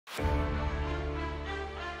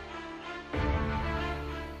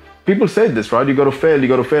people say this, right? You got to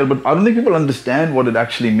fail, but I don't think people understand what it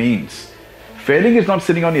actually means. Failing is not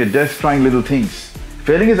sitting on your desk trying little things.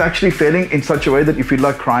 Failing is actually failing in such a way that you feel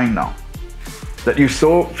like crying now. That you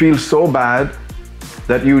feel so bad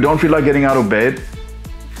that you don't feel like getting out of bed,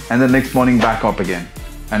 and the next morning back up again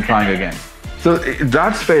and trying again. So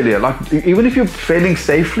that's failure. Like, even if you're failing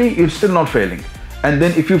safely, you're still not failing. And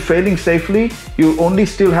then if you're failing safely, you only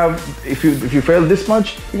still have, if you fail this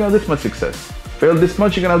much, you can have this much success. Fail this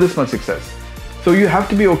much, you can have this much success. So you have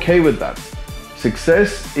to be okay with that.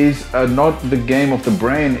 Success is not the game of the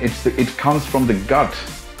brain, it comes from the gut.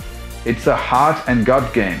 It's a heart and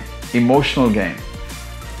gut game, emotional game.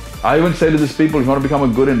 I even say to these people, if you want to become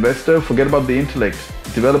a good investor, forget about the intellect.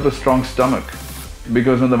 Develop a strong stomach.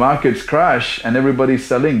 Because when the markets crash and everybody's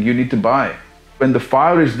selling, you need to buy. When the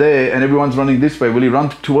fire is there and everyone's running this way, will you run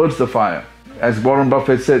towards the fire? As Warren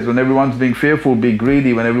Buffett says, when everyone's being fearful, be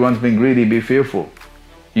greedy. When everyone's being greedy, be fearful.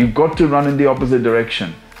 You've got to run in the opposite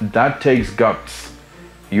direction. That takes guts.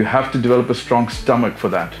 You have to develop a strong stomach for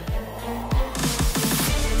that.